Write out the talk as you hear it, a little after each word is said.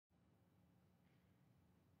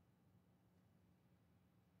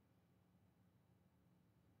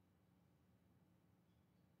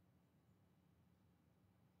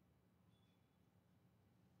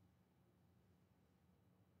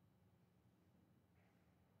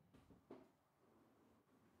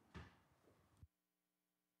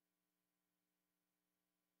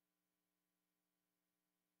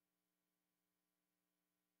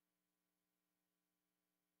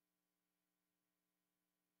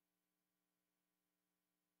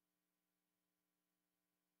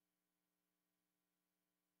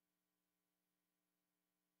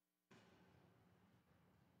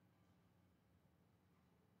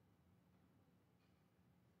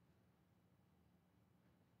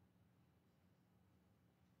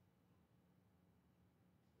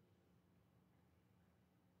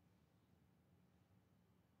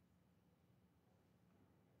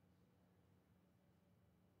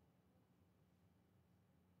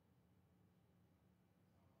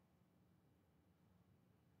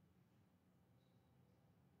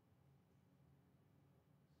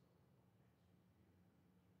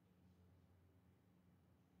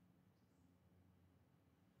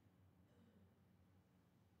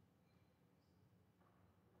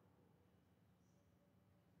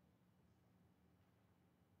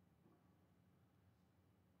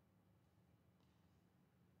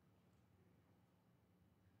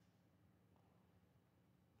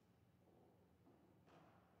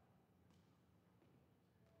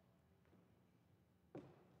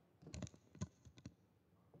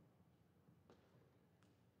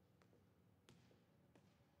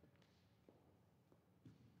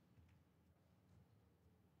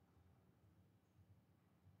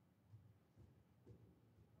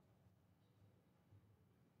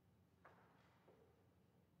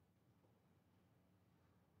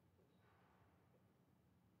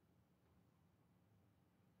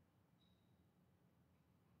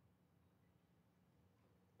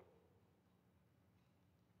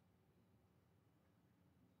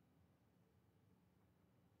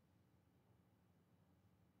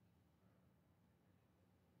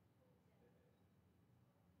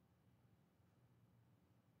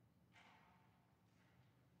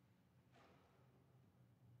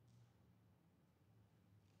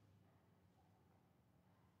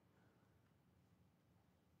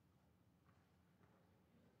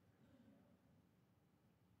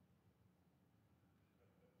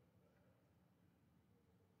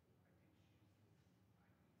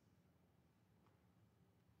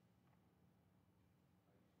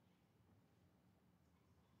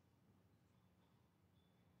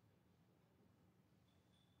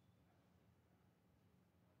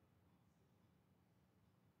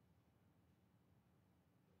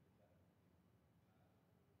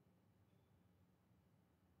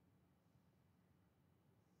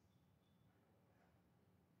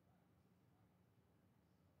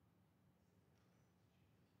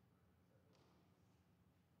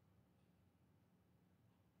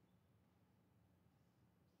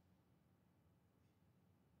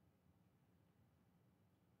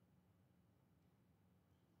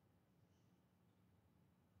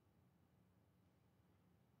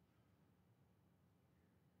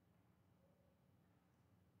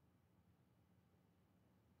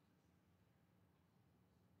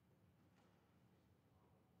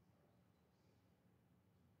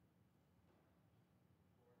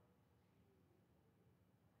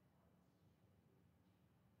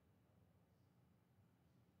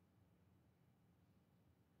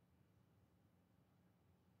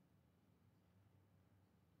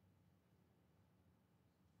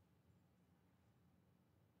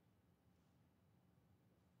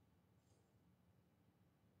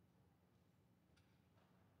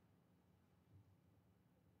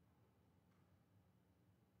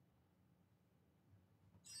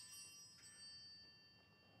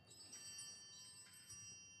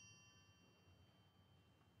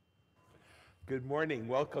Good morning.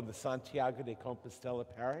 Welcome to Santiago de Compostela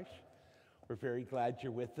Parish. We're very glad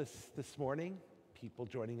you're with us this morning, people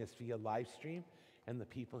joining us via live stream and the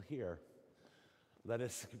people here. Let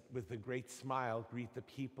us, with a great smile, greet the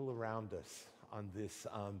people around us on this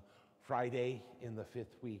Friday in the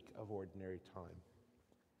 5th week of Ordinary Time.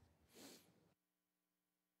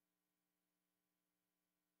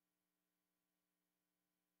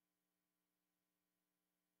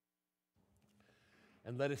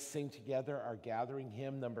 And let us sing together our gathering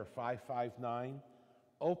hymn, number 559,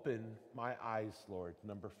 Open My Eyes, Lord,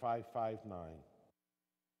 number 559.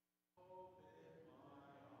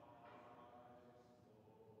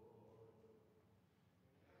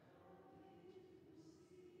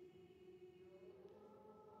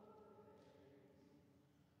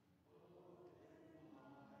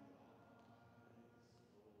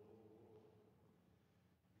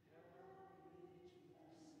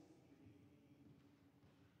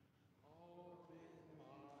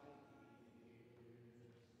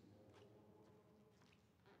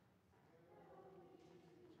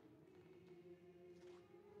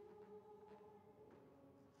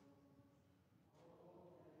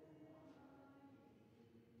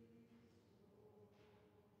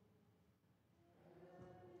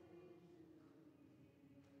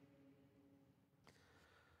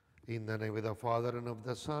 In the name of the Father, and of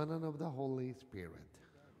the Son, and of the Holy Spirit.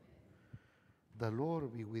 The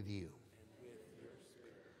Lord be with you.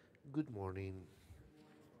 Good morning.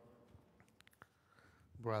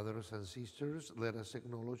 Brothers and sisters, let us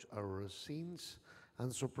acknowledge our sins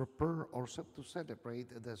and so prepare ourselves to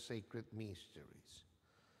celebrate the sacred mysteries.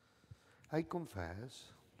 I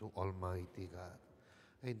confess to Almighty God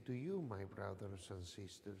and to you, my brothers and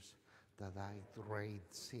sisters, that I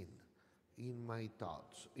great sin in my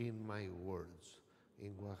thoughts, in my words,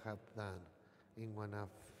 in what I have done, in what I have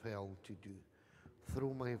failed to do,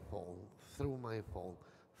 through my fault, through my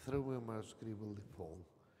most grievous fault.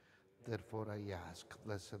 Therefore I ask,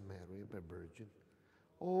 Blessed Mary, the Virgin,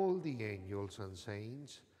 all the angels and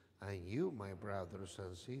saints, and you, my brothers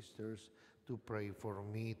and sisters, to pray for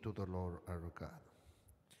me to the Lord our God.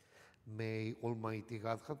 May Almighty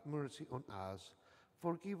God have mercy on us,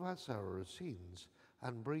 forgive us our sins,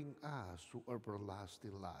 and bring us to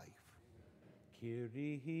everlasting life.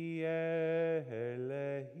 Kyrie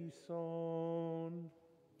eleison.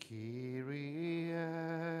 Kyrie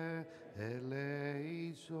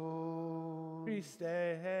eleison. Christe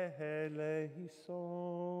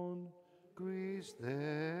eleison. Christe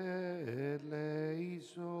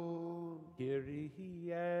eleison.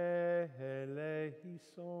 Kyrie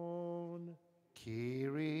eleison.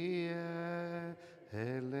 Kyrie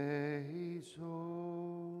eleison.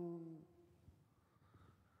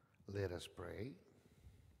 Let us pray.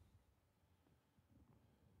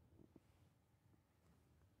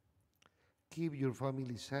 Keep your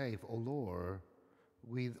family safe, O Lord,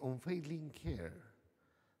 with unfailing care,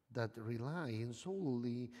 that relying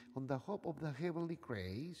solely on the hope of the heavenly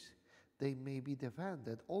grace, they may be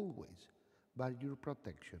defended always by your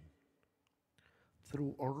protection.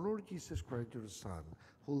 Through our Lord Jesus Christ, your Son,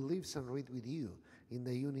 who lives and reigns with you in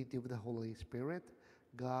the unity of the Holy Spirit,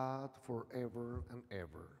 God forever and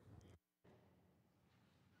ever.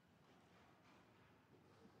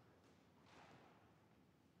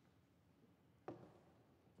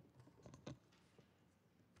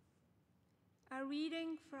 A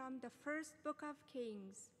reading from the first book of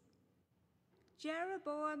Kings.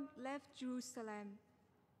 Jeroboam left Jerusalem,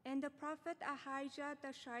 and the prophet Ahijah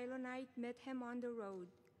the Shilonite met him on the road.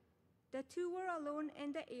 The two were alone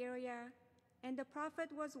in the area, and the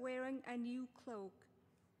prophet was wearing a new cloak.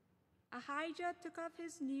 Ahijah took off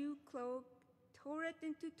his new cloak, tore it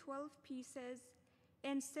into 12 pieces,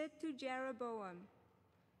 and said to Jeroboam,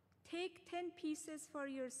 "Take 10 pieces for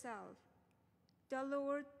yourself. The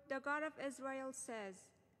Lord, the God of Israel, says,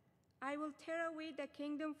 I will tear away the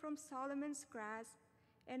kingdom from Solomon's grasp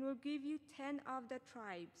and will give you 10 of the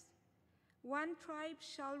tribes. 1 tribe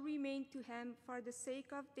shall remain to him for the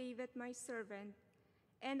sake of David my servant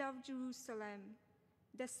and of Jerusalem,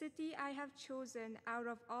 the city I have chosen out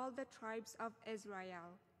of all the tribes of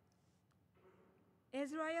Israel."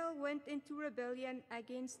 Israel went into rebellion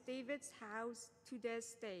against David's house to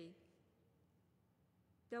this day.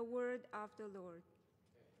 The word of the Lord.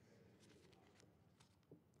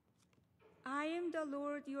 I am the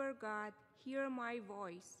Lord your God, hear my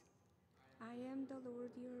voice. I am the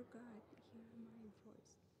Lord your God, hear my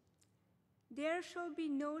voice. There shall be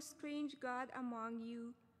no strange God among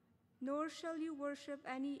you, nor shall you worship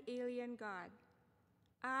any alien God.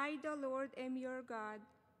 I, the Lord, am your God,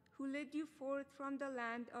 who led you forth from the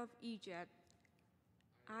land of Egypt.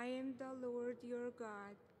 I am the Lord your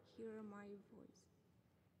God, hear my voice.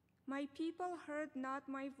 My people heard not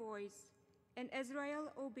my voice, and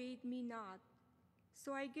Israel obeyed me not.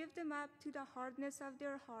 So I give them up to the hardness of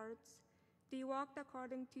their hearts. They walked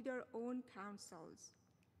according to their own counsels.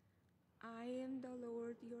 I am the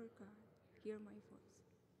Lord your God. Hear my voice.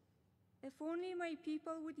 If only my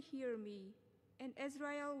people would hear me, and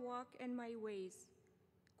Israel walk in my ways.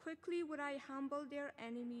 Quickly would I humble their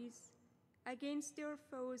enemies. Against their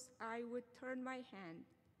foes I would turn my hand.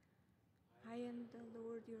 I am the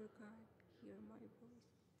Lord your God. Hear my voice.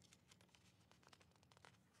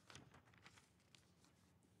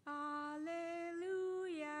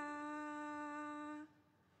 Alleluia.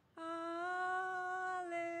 Alleluia.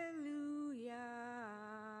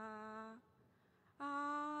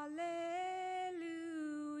 Alleluia.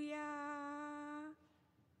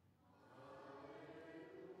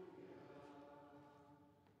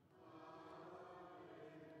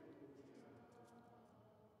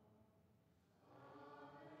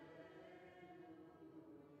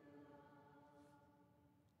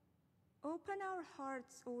 Open our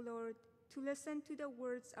hearts, O Lord, to listen to the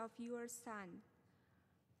words of your Son.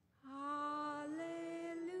 Alleluia.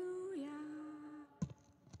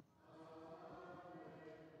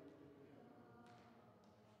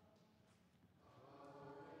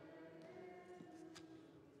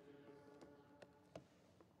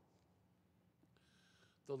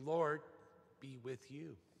 The Lord be with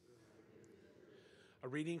you. A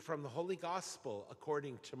reading from the Holy Gospel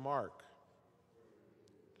according to Mark.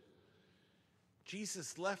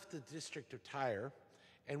 Jesus left the district of Tyre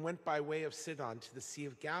and went by way of Sidon to the Sea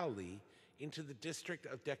of Galilee into the district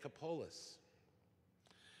of Decapolis.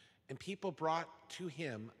 And people brought to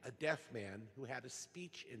him a deaf man who had a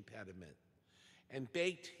speech impediment and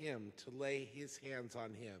begged him to lay his hands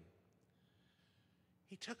on him.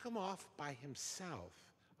 He took him off by himself,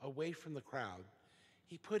 away from the crowd.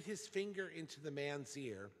 He put his finger into the man's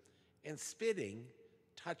ear and, spitting,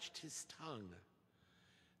 touched his tongue.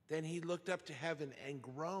 Then he looked up to heaven and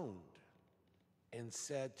groaned and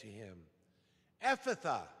said to him,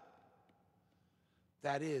 Ephphatha,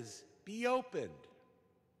 that is, be opened.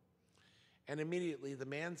 And immediately the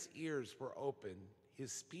man's ears were opened,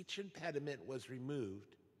 his speech impediment was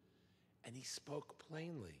removed, and he spoke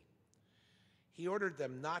plainly. He ordered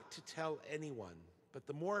them not to tell anyone, but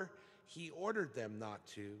the more he ordered them not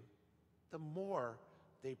to, the more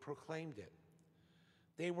they proclaimed it.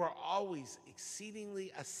 They were always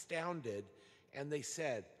exceedingly astounded, and they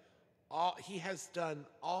said, He has done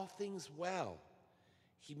all things well.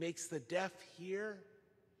 He makes the deaf hear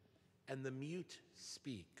and the mute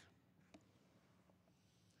speak.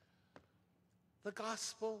 The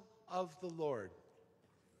Gospel of the Lord.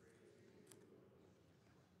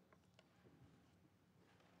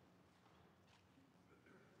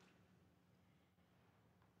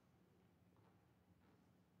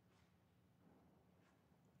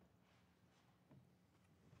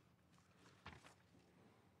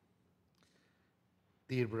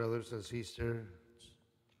 Dear brothers and sisters,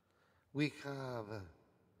 we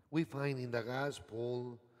find in the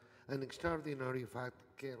gospel an extraordinary fact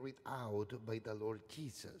carried out by the Lord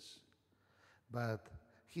Jesus, but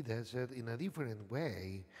he does it in a different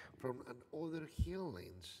way from other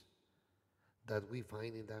healings that we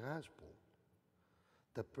find in the gospel.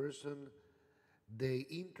 The person they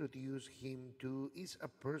introduce him to is a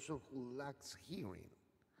person who lacks hearing,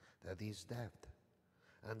 that is deaf,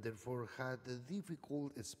 and therefore had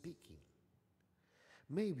difficult speaking.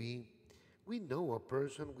 Maybe we know a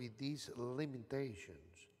person with these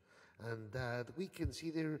limitations, and that we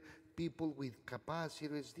consider people with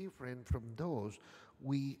capacities different from those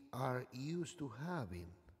we are used to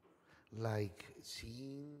having, like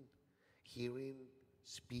seeing, hearing,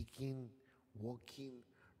 speaking, walking,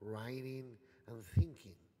 writing, and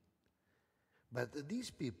thinking. But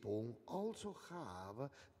these people also have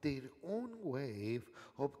their own way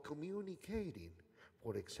of communicating.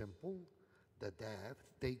 For example, the deaf,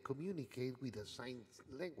 they communicate with a sign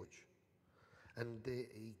language, and they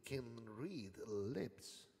can read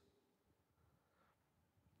lips.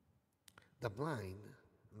 The blind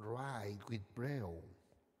write with Braille,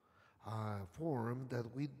 a form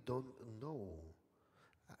that we don't know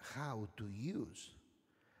how to use.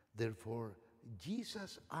 Therefore,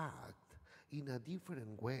 Jesus acts in a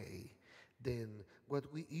different way than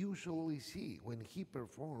what we usually see when he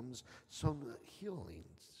performs some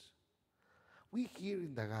healings. We hear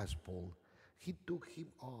in the gospel, he took him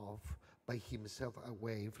off by himself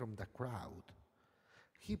away from the crowd.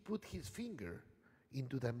 He put his finger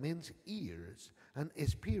into the man's ears and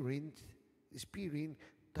spearing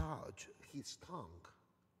touched his tongue.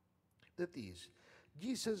 That is,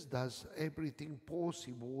 Jesus does everything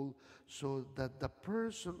possible so that the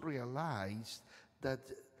person realizes that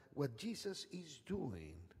what Jesus is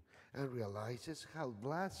doing and realizes how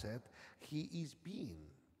blessed he is being.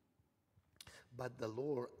 But the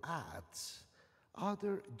Lord adds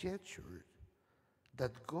other gestures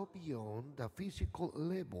that go beyond the physical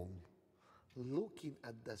level. Looking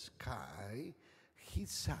at the sky, he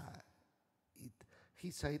sighed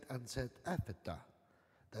and said, Ephata,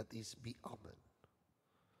 that is, be open.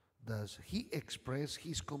 Thus, he expressed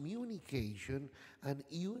his communication and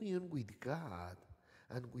union with God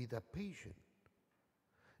and with a patient.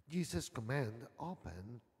 Jesus' command,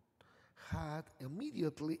 open, had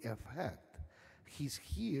immediately effect. His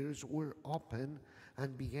ears were open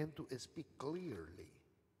and began to speak clearly.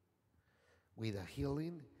 With a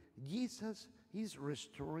healing, Jesus is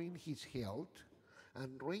restoring his health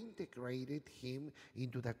and reintegrated him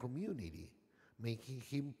into the community, making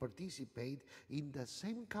him participate in the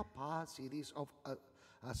same capacities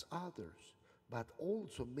as others, but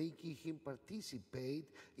also making him participate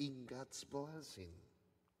in God's blessing.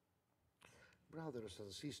 Brothers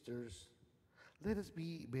and sisters, let us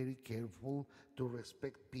be very careful to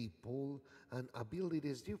respect people and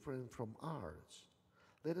abilities different from ours.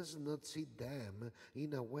 Let us not see them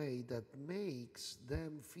in a way that makes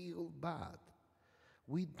them feel bad.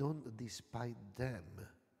 We don't despise them.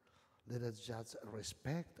 Let us just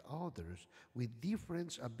respect others with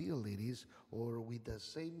different abilities or with the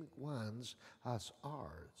same ones as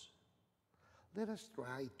ours. Let us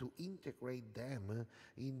try to integrate them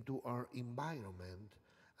into our environment,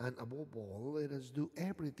 and above all, let us do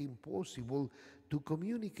everything possible to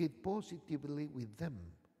communicate positively with them,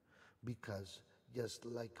 because just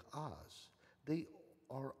like us, they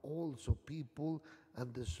are also people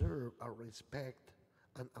and deserve our respect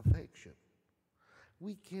and affection.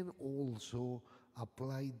 We can also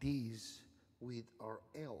apply this with our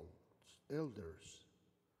elders.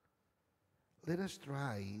 Let us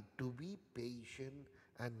try to be patient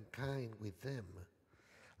and kind with them.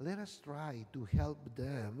 Let us try to help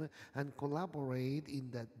them and collaborate in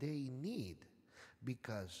that they need,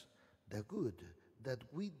 because the good that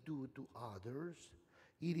we do to others,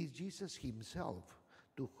 it is Jesus himself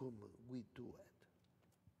to whom we do it.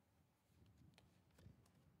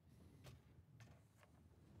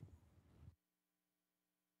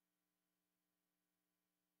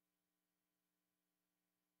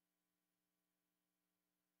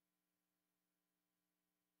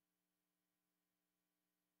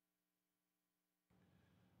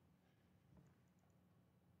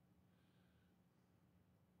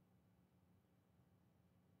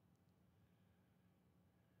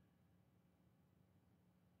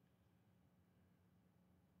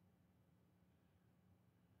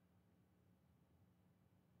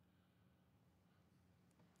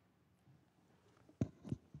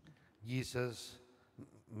 Jesus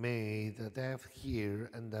made the deaf hear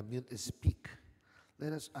and the mute speak.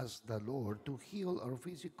 Let us ask the Lord to heal our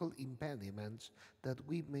physical impediments, that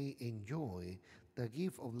we may enjoy the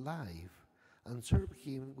gift of life and serve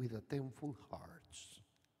him with a thankful hearts.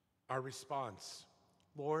 Our response,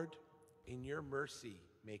 Lord, in your mercy,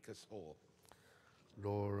 make us whole.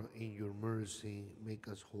 Lord, in your mercy, make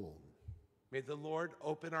us whole. May the Lord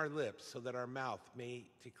open our lips so that our mouth may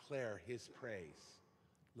declare his praise.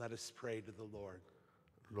 Let us pray to the Lord.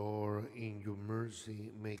 Lord, in your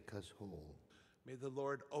mercy, make us whole. May the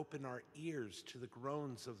Lord open our ears to the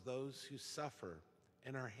groans of those who suffer,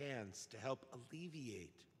 and our hands to help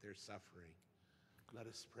alleviate their suffering. Let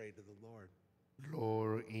us pray to the Lord.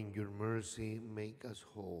 Lord, in your mercy, make us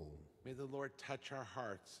whole. May the Lord touch our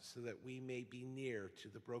hearts so that we may be near to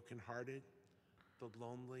the brokenhearted, the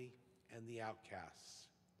lonely, and the outcasts.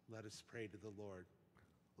 Let us pray to the Lord.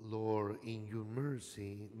 Lord, in your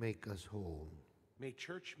mercy, make us whole. May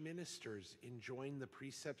church ministers enjoin the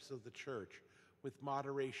precepts of the church with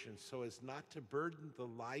moderation so as not to burden the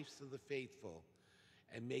lives of the faithful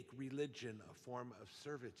and make religion a form of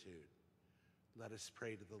servitude. Let us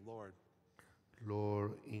pray to the Lord.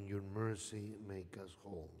 Lord, in your mercy, make us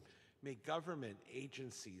whole. May government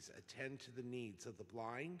agencies attend to the needs of the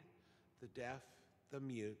blind, the deaf, the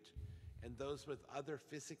mute, and those with other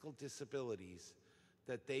physical disabilities,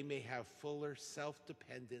 that they may have fuller,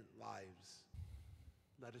 self-dependent lives.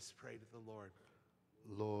 Let us pray to the Lord.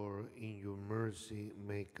 Lord, in your mercy,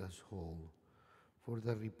 make us whole. For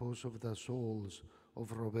the repose of the souls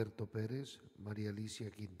of Roberto Perez, Maria Alicia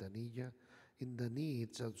Quintanilla, in the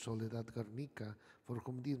needs of Soledad Garnica, for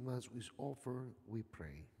whom this Mass is offered, we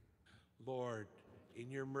pray. Lord, in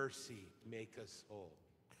your mercy, make us whole.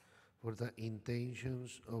 For the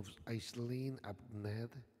intentions of Aislinn Abned,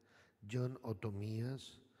 John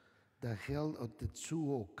Otomias, the health of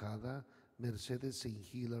Tetsuo Okada, Mercedes St.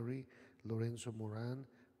 Hilary, Lorenzo Moran,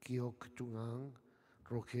 Kiok Chung-ang,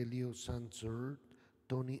 Rogelio Sanzert,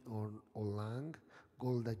 Tony Olang,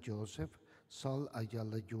 Golda Joseph, Saul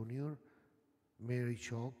Ayala Jr., Mary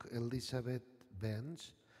Shock, Elizabeth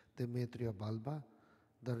Benz, Demetria Balba,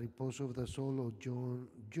 the repose of the soul of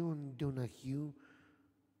June Donahue,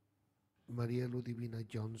 Maria Ludivina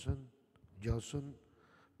Johnson,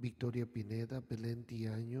 Victoria Pineda, Belen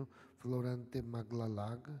Tiaño, Florante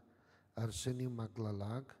Maglalag, Arsenio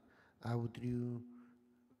Maglalag, Audrey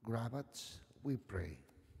Gravats, we pray.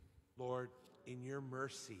 Lord, in your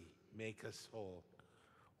mercy, make us whole.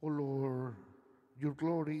 O Lord, your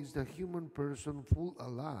glory is the human person full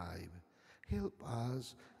alive. Help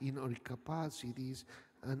us in our capacities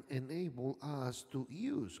and enable us to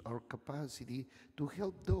use our capacity to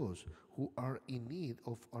help those who are in need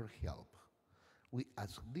of our help. We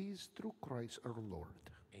ask this through Christ our Lord.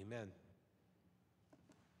 Amen.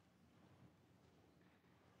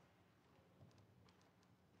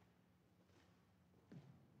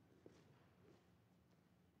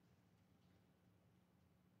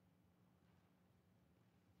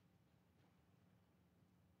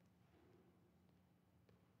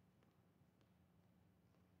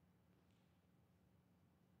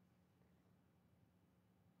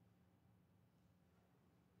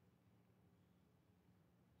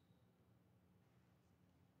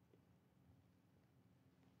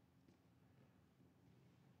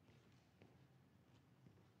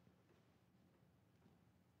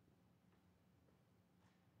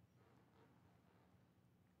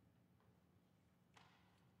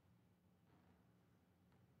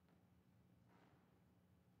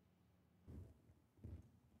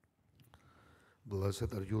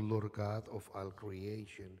 Blessed are you, Lord God of all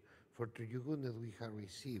creation, for through your goodness we have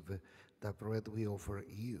received the bread we offer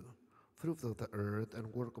you, fruit of the earth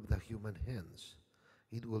and work of the human hands.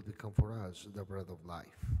 It will become for us the bread of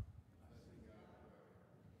life.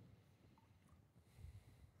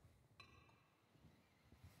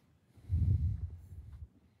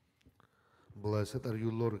 Blessed are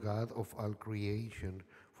you, Lord God of all creation,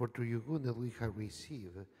 for through your goodness we have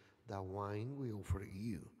received the wine we offer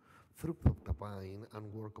you, fruit of the vine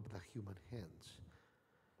and work of the human hands.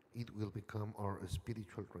 It will become our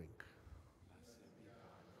spiritual drink. Thank you.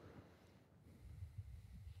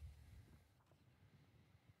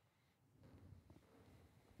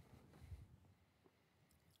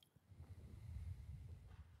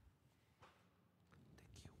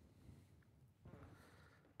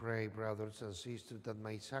 Pray, brothers and sisters, that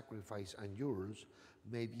my sacrifice and yours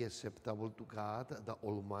may be acceptable to God, the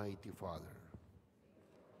Almighty Father.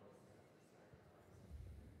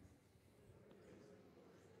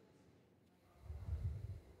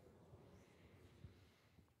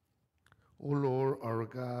 O Lord our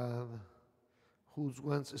God, whose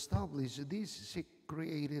once established these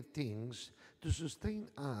created things to sustain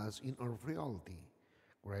us in our frailty,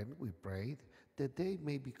 grant, we pray, that they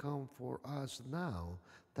may become for us now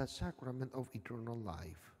the sacrament of eternal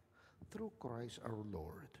life, through Christ our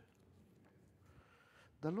Lord.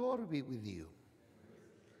 The Lord be with you.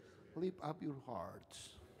 Lift up your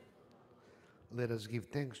hearts. Let us give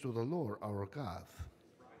thanks to the Lord our God.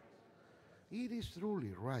 It is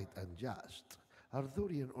truly right and just, our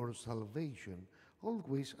duty and our salvation,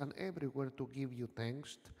 always and everywhere to give you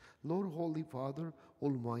thanks, Lord, Holy Father,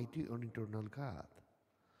 Almighty and Eternal God.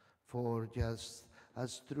 For just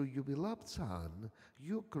as through your beloved Son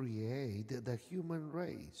you create the human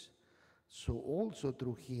race, so also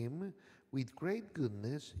through him, with great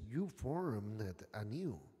goodness, you formed it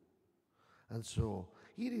anew. And so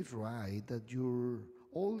it is right that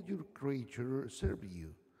all your creatures serve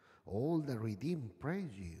you, all the redeemed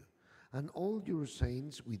praise you, and all your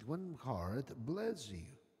saints with one heart bless you.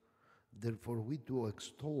 Therefore we do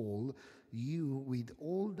extol you with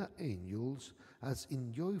all the angels, as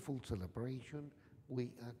in joyful celebration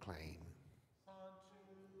we acclaim.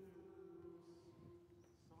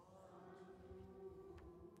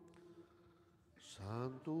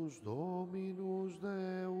 Sanctus Dominus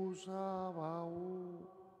Deus Sabaoth,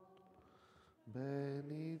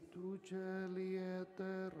 benedictus celi et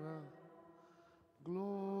terra,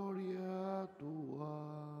 gloria tua,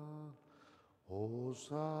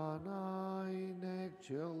 Hosanna in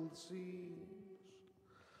excelsis,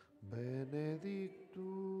 benedictus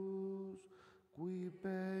qui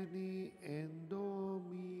veni in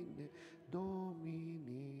Domini,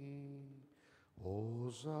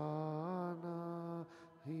 Hosanna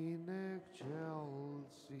in excelsis.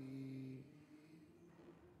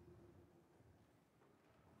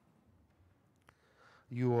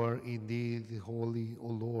 You are indeed holy, O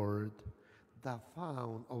Lord, the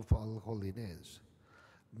fount of all holiness.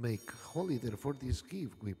 Make holy, therefore, this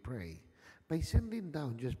gift, we pray, by sending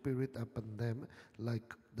down your Spirit upon them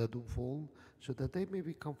like the dewfall, so that they may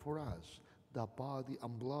become for us the body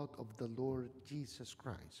and blood of the Lord Jesus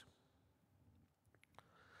Christ.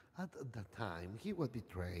 At the time he was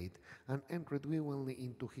betrayed and entered willingly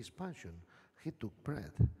into his passion, he took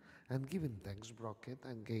bread, and giving thanks, broke it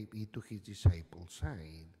and gave it to his disciples,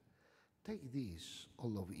 saying, "Take this,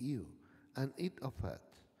 all of you, and eat of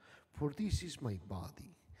it, for this is my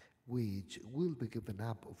body, which will be given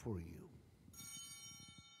up for you."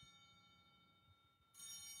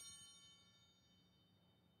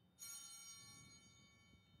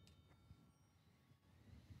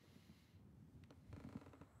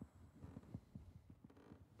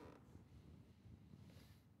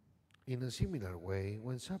 In a similar way,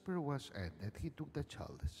 when supper was ended, he took the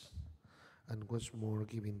chalice, and once more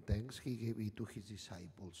giving thanks, he gave it to his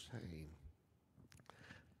disciples, saying,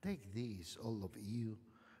 "Take this, all of you,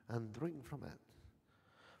 and drink from it.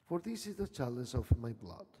 For this is the chalice of my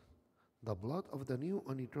blood, the blood of the new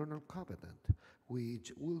and eternal covenant,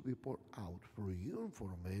 which will be poured out for you and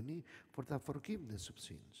for many for the forgiveness of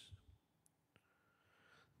sins.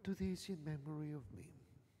 Do this in memory of me."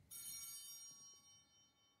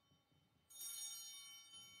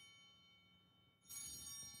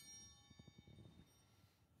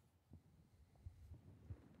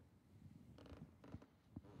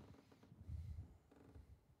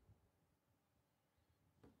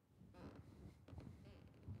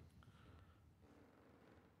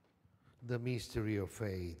 The mystery of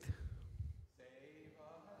faith.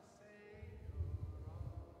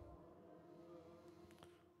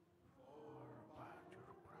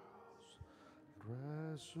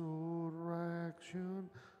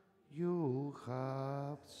 Resurrection, you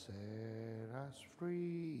have set us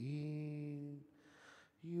free.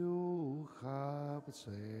 You have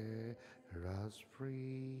set us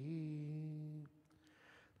free.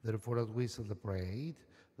 Therefore, as we celebrate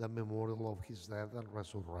the memorial of his death and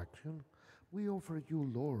resurrection, we offer you,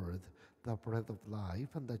 Lord, the bread of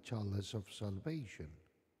life and the chalice of salvation,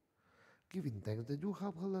 giving thanks that you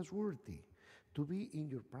have held us worthy to be in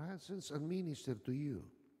your presence and minister to you.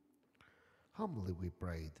 Humbly we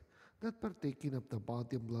prayed that, partaking of the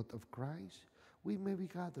body and blood of Christ, we may be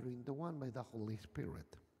gathered into one by the Holy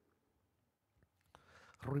Spirit.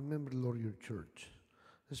 Remember, Lord, your church,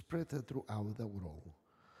 spread throughout the world,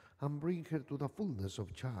 and bring her to the fullness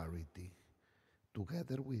of charity,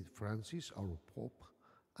 together with Francis, our Pope,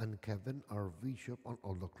 and Kevin, our Bishop, and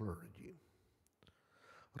all the clergy.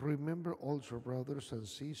 Remember also brothers and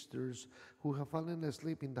sisters who have fallen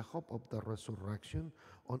asleep in the hope of the resurrection,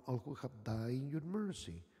 and all who have died in your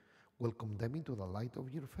mercy. Welcome them into the light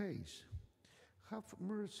of your face. Have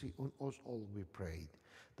mercy on us all, we prayed,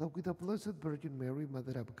 that with the Blessed Virgin Mary,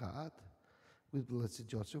 Mother of God, with Blessed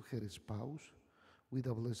Joseph, her spouse, with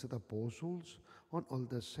the blessed apostles, on all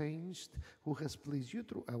the saints who has pleased you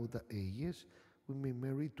throughout the ages, we may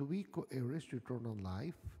merit to be co-heirs to eternal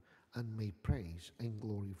life, and may praise and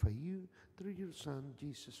glorify you through your Son,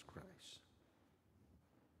 Jesus Christ.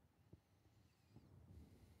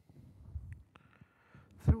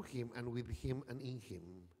 Through him, and with him, and in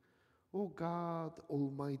him, O God,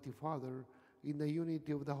 Almighty Father, in the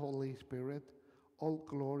unity of the Holy Spirit, all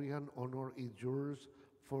glory and honor is yours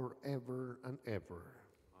forever and ever.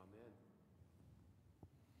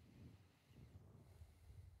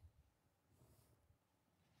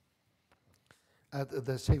 Amen. At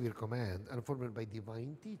the Savior command, and formed by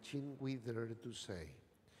divine teaching, we dare to say,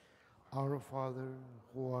 Our Father,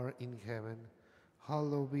 who art in heaven,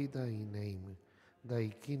 hallowed be thy name. Thy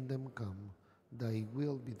kingdom come, thy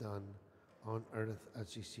will be done, on earth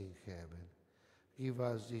as it is in heaven. Give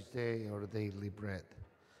us this day our daily bread,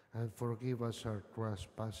 and forgive us our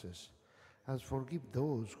trespasses, as forgive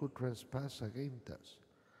those who trespass against us.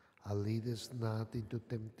 And lead us not into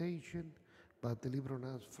temptation, but deliver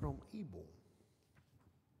us from evil.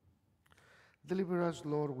 Deliver us,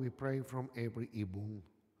 Lord, we pray, from every evil.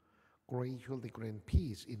 Graciously grant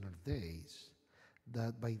peace in our days,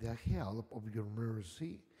 that by the help of your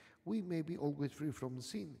mercy we may be always free from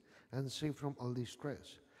sin and safe from all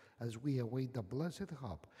distress, as we await the blessed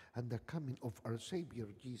hope and the coming of our Savior,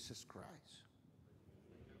 Jesus Christ.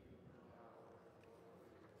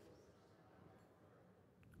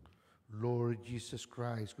 Lord Jesus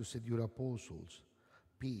Christ, who said your apostles,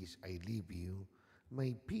 "Peace I leave you,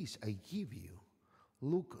 my peace I give you,"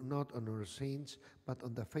 look not on our sins, but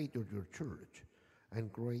on the faith of your church,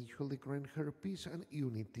 and graciously grant her peace and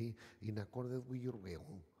unity in accordance with your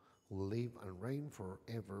will, who live and reign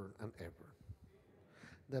forever and ever.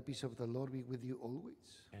 The peace of the Lord be with you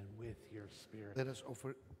always. And with your spirit. Let us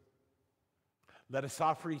offer Let us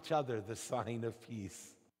offer each other the sign of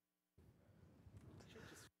peace.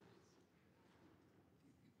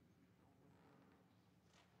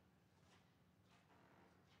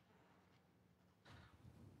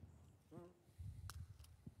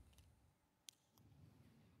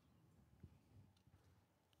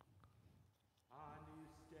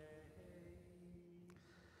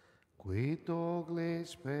 Quid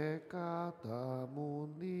ogles peccata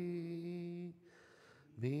mundi,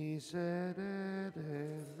 miserere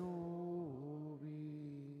nobis,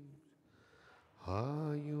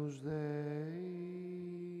 Agnus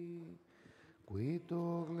Dei, quid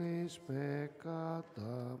ogles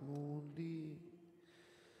peccata mundi,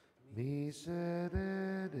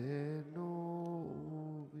 miserere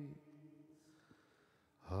nobis,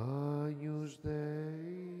 Agnus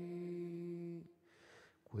Dei,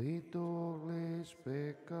 quid ogles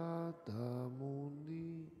peccata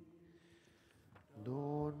mundi,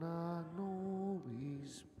 dona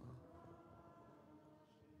nobis.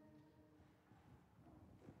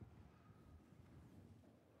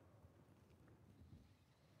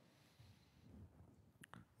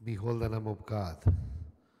 Behold the Lamb of God.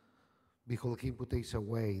 Behold him who takes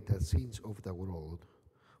away the sins of the world.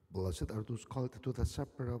 Blessed are those called to the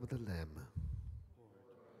supper of the Lamb.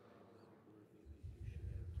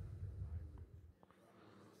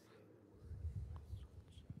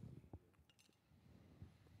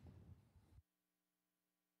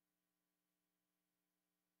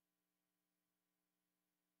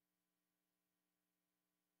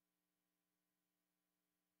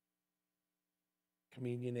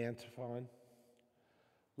 Communion antiphon.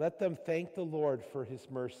 Let them thank the Lord for his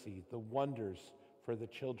mercy, the wonders for the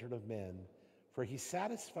children of men. For he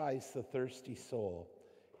satisfies the thirsty soul,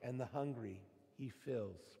 and the hungry he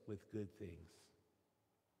fills with good things.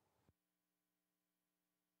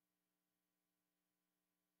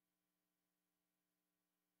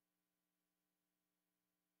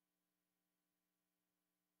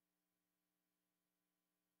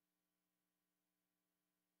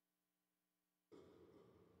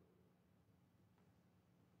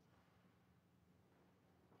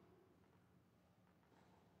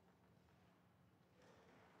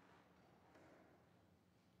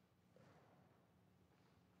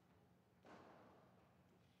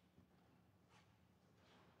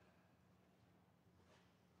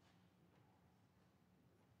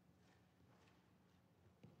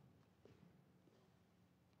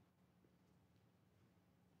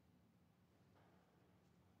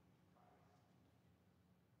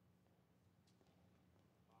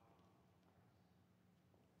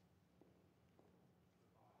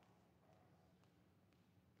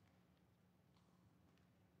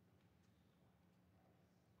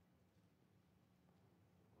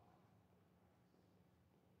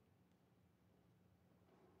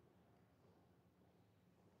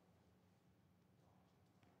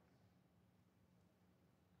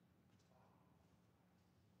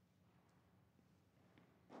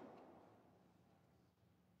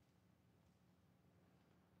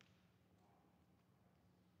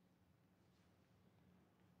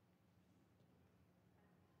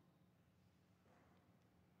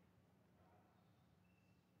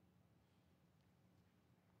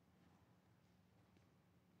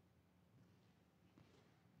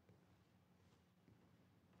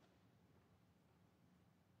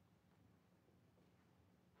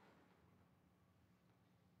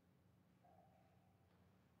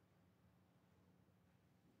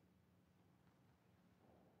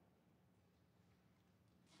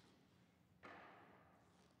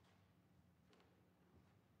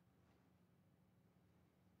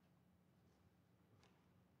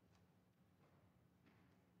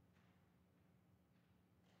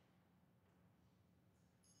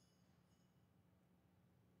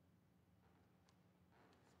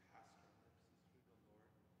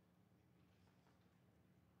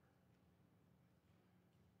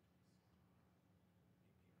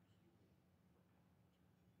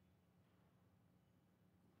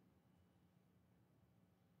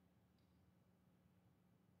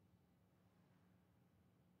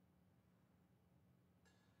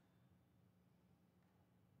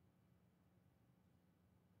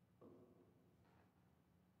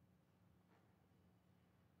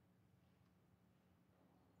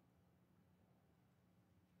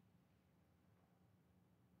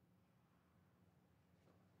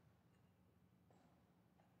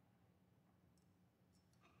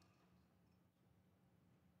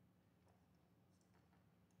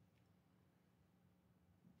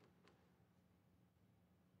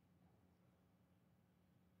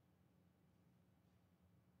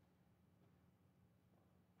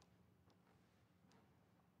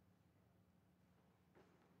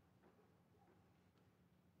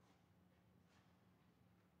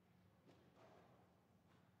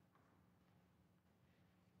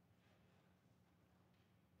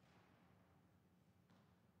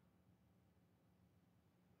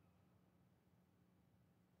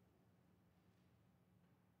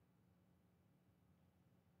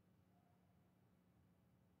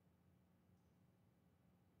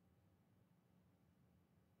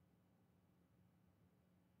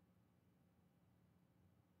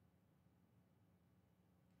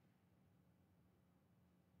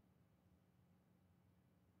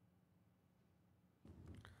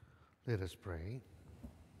 Let us pray.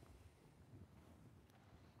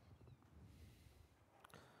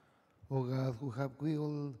 O God, who have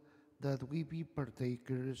willed that we be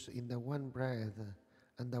partakers in the one bread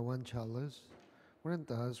and the one chalice, grant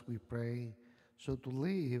us, we pray, so to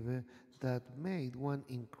live that made one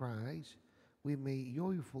in Christ, we may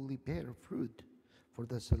joyfully bear fruit for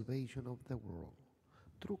the salvation of the world.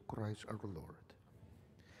 Through Christ our Lord.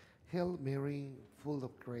 Hail Mary, full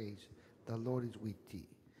of grace, the Lord is with thee.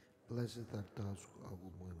 Blessed art thou of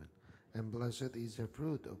women, and blessed is the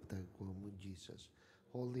fruit of thy womb, Jesus.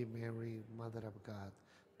 Holy Mary, Mother of God,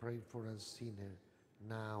 pray for us sinners,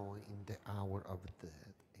 now and in the hour of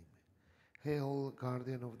death. Amen. Hail,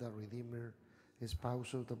 guardian of the Redeemer,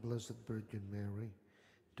 spouse of the Blessed Virgin Mary,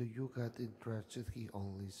 to you God entrusted his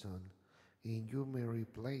only Son. In you Mary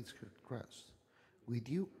placed her trust. With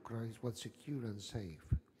you Christ was secure and safe.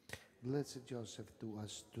 Blessed Joseph, to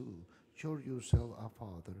us too, show yourself a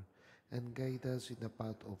Father, and guide us in the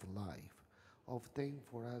path of life. Obtain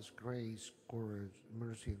for us grace, courage,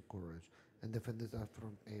 mercy, and courage, and defend us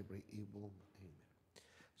from every evil. Amen.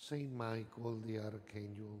 Saint Michael, the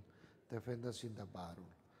Archangel, defend us in the battle.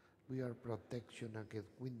 We are protection against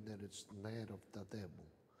wickedness snare of the devil.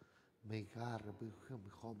 May God be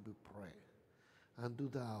whom we pray. And do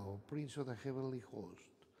thou, Prince of the heavenly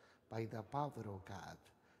host, by the power of God,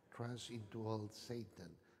 thrust into all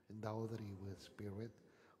Satan and the other evil spirit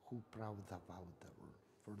who prowl about the world,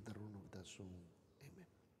 for the ruin of the soul. Amen.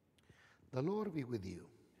 The Lord be with you.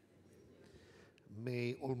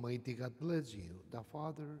 May Almighty God bless you, the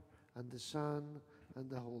Father, and the Son, and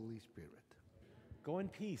the Holy Spirit. Go in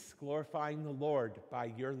peace, glorifying the Lord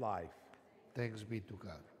by your life. Thanks be to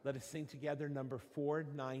God. Let us sing together number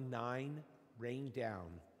 499, Rain Down,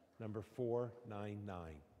 number 499.